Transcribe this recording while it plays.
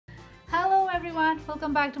everyone,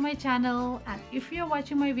 welcome back to my channel. And if you're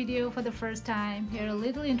watching my video for the first time, here a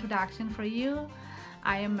little introduction for you.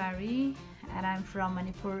 I am Mary and I'm from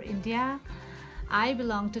Manipur, India. I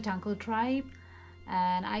belong to Tangkhul tribe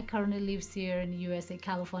and I currently live here in USA,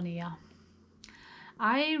 California.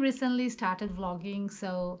 I recently started vlogging,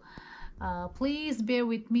 so please bear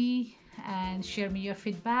with me and share me your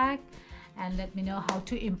feedback and let me know how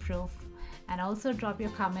to improve. And also drop your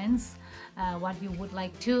comments what you would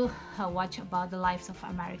like to watch about the lives of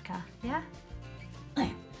America. Yeah.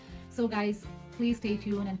 So guys, please stay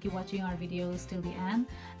tuned and keep watching our videos till the end,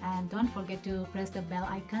 and don't forget to press the bell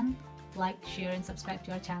icon, like, share and subscribe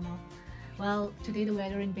to our channel. Well, today the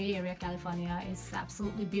weather in Bay Area, California is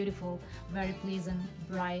absolutely beautiful, very pleasant,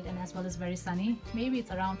 bright, and as well as very sunny. Maybe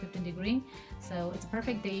it's around 15 degrees, so it's a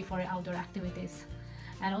perfect day for outdoor activities.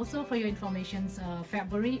 And also for your information,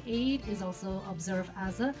 February 8 is also observed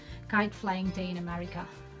as a kite flying day in America.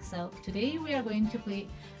 So today we are going to fly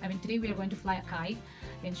a kite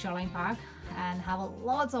in Shoreline Park and have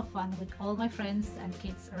lots of fun with all my friends and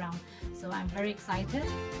kids around. So I'm very excited.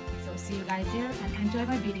 So see you guys here and enjoy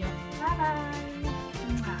my video. Bye bye.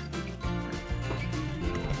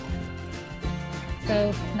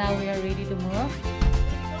 So now we are ready to move.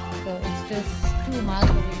 So it's just 2 miles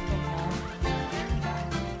away from home.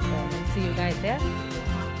 See you guys there.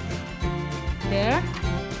 There.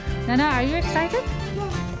 Nana, are you excited?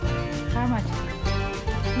 Yes. How much?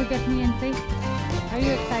 Look at me and say, are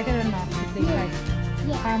you excited or not? Yes.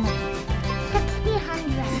 Yes. How much?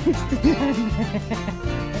 1600. 1600.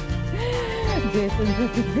 Jason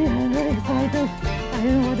says 1600 excited. I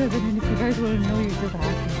don't know what does it mean. If you guys want to know, you just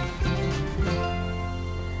ask me.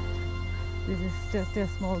 This is just a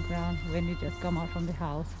small ground when you just come out from the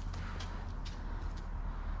house.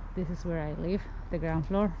 This is where I live, the ground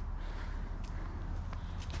floor.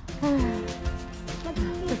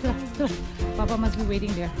 So, Papa must be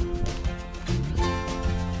waiting there. So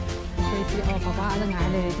you see, oh, Papa alang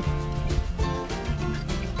already.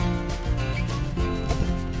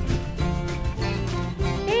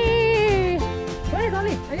 Hey! Where is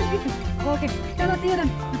Ollie? Are you speaking? Okay, chalo, see you then.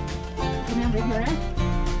 Come here, bring your hand.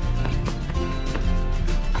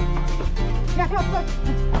 Yeah, close.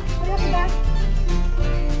 Hurry up, guys.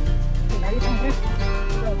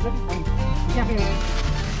 Yeah, here.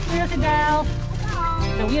 Here's the girl.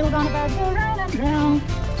 The wheel gonna go round and round.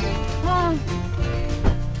 Oh.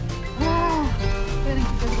 Oh.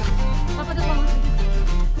 Papa, the phone.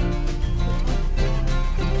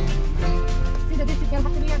 See the seatbelt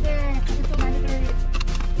has to be up there. It's so mandatory.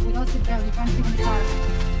 Without seatbelt, you can't sit in the car.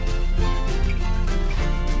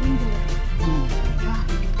 Window. Yeah.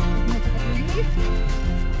 Let's take a relief.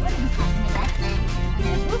 What is this happening, right? I'm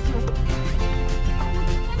just supposed to.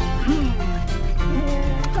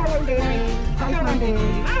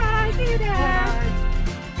 Bye, see you there.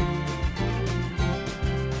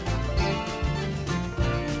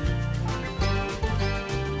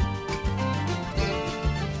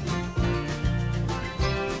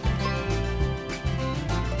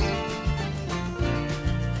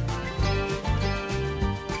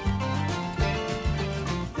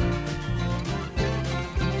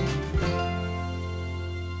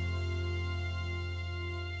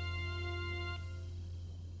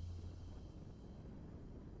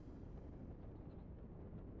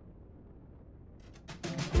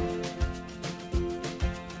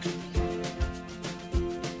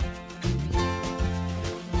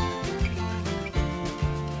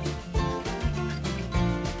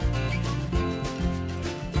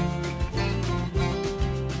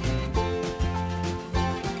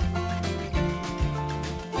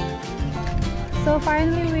 So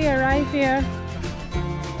finally we arrive here.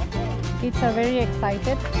 Kids are very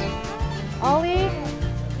excited. Ollie,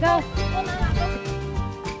 go!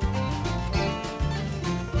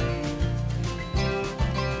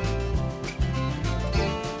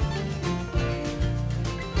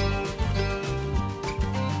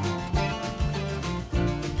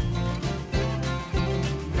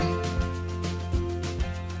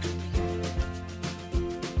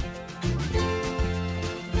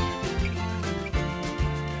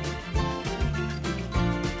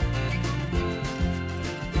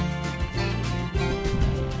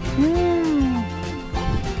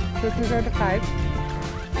 So these are the kites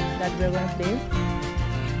that we're going to play.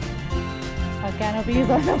 Our canopy is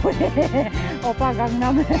on the way. Opa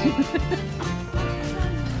Gangnam.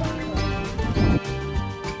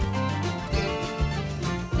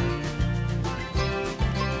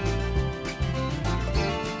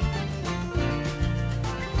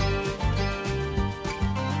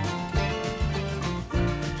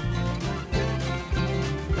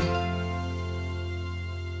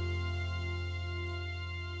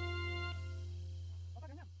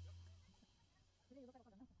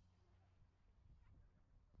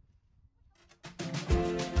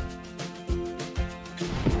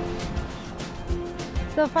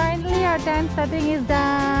 So finally our tent setting is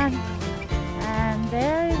done. And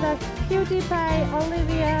there is a cutie pie,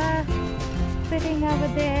 Olivia, sitting over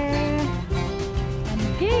there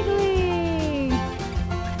and giggling.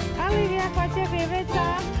 Olivia, what's your favorite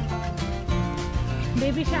song?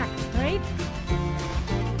 Baby Shark, right?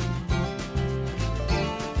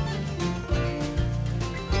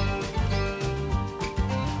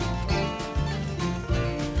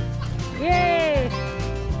 Yay!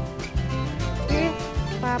 See,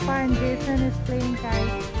 Papa and Jason is playing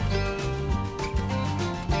kite.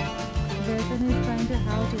 Jason is trying to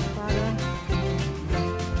help his father.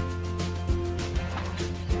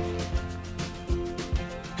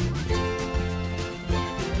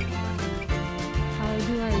 How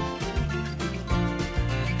do I?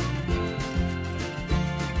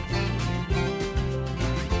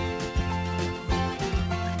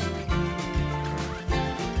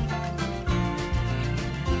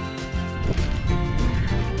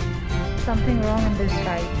 Something wrong in this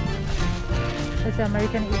kite. It's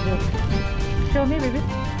American Eagle. Show me, baby.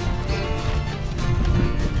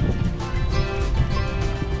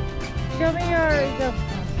 Show me your eagle.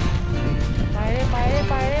 Pare, pare,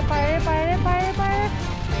 pare, pare, pare, pare, pare.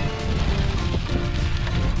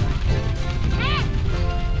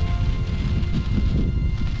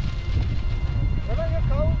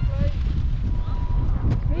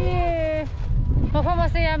 Yeah. Mafam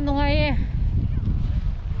masayam nungay eh.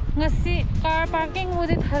 Ngasi car parking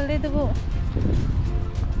mudi thalle dugo.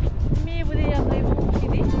 Mi budi yam lay mo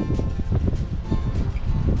kidi.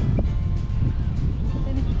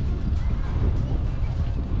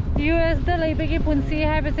 US da lay bagi punsi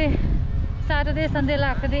hai base Saturday Sunday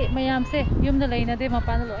lakadi mayam se yum da lay na de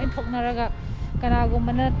mapan lo in thokna raga kanagum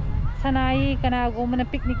mana sanai kanagum mana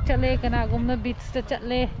picnic chale kanagum na beach ta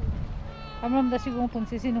chatle amram da sigong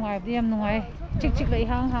punsi si nungai bdi yam nungai chik chik lay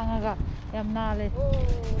hang aga yam na le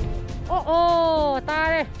oh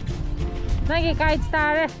tare nagi kite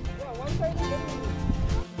tare.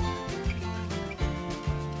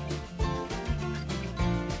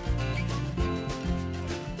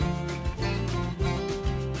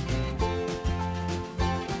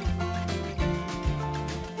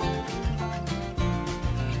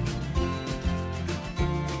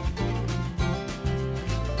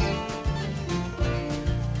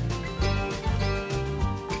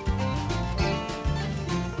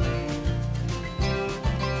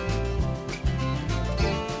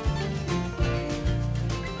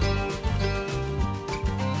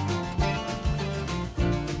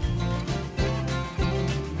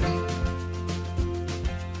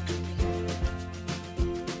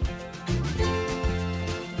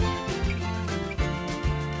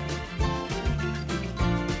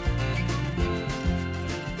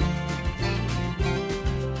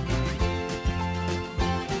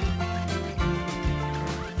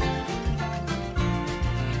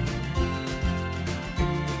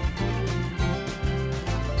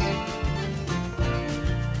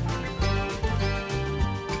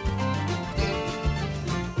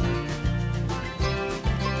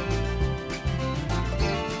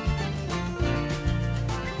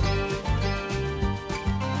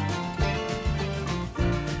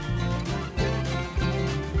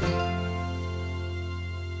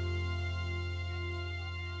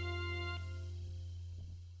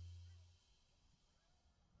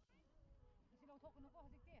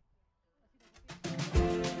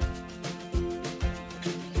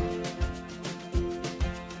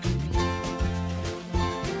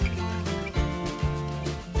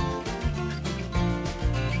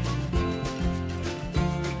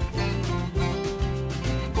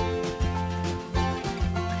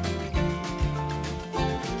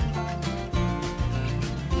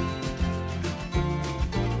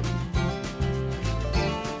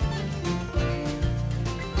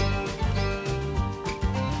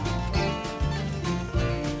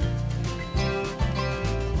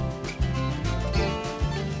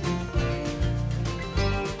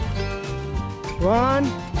 One,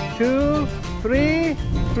 two, three,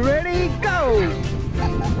 ready, go!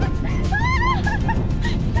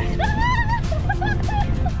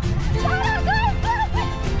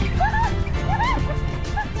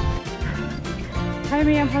 Hi,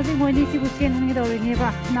 I'm housing Wendy Sibuchian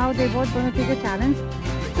and now they both gonna take a challenge.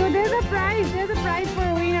 So there's a prize for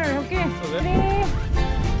a winner, okay? Ready?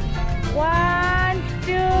 1,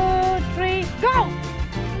 2, 3, go!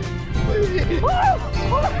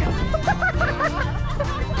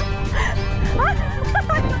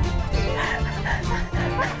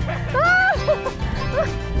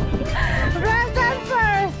 Grab that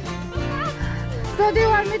first! So do you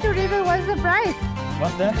want me to reveal what's the prize?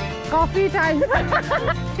 What's that? Coffee time!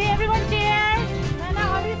 See everyone, cheers!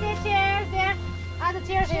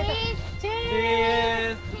 cheers. Cheers.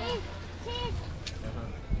 Cheers. Cheers. Cheers.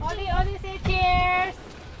 Oli, say cheers.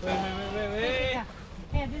 Wait.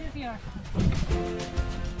 Here, this is yours.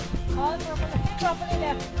 All properly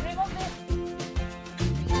left. Remove this.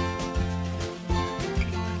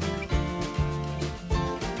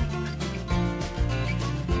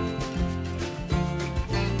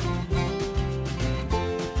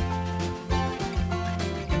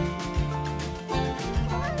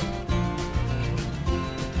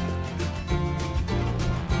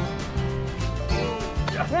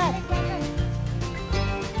 Right.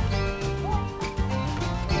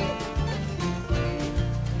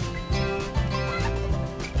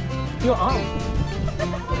 Your arm.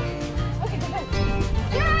 Okay, go ahead.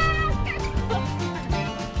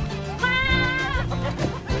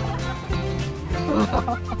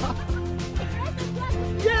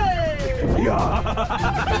 Yay!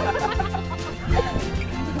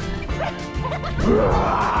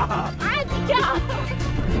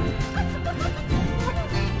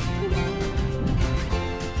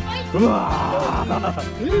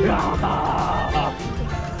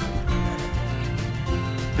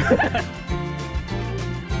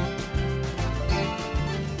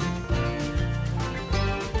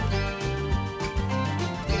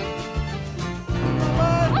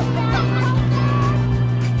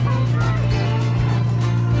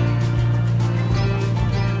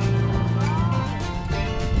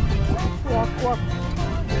 Walk.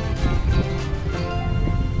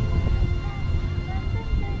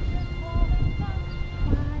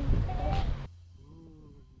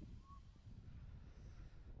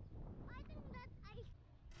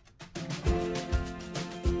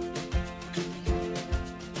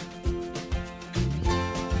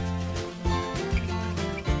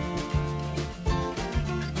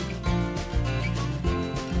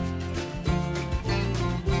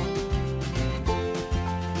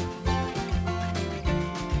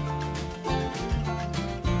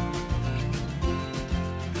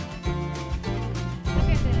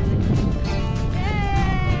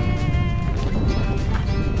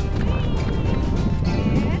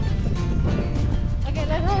 Okay,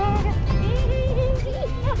 let's go.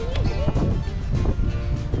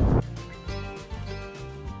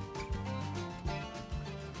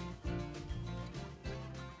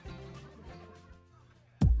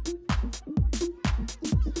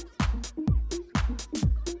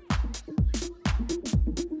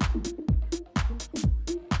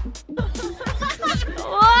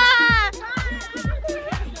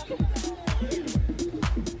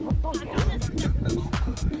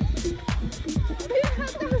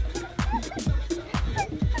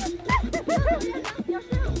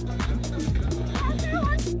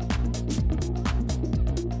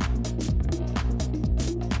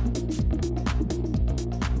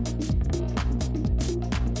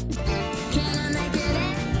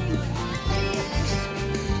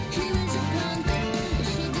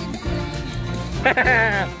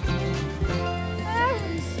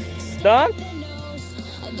 Done?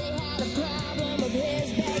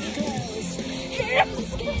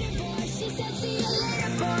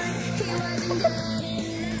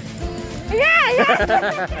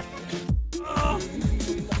 Yeah.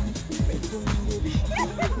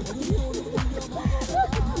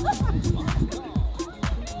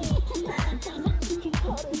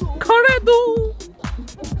 그래도.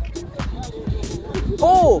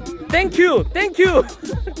 Oh, thank you.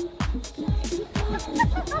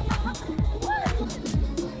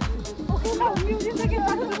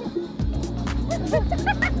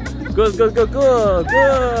 Good.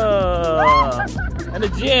 And a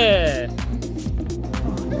jet.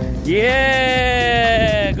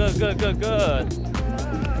 Yeah, good.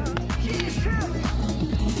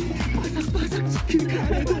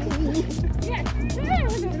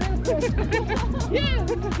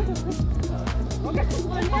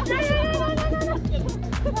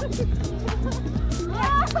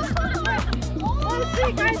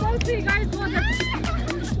 Let's see, guys.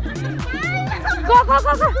 Go.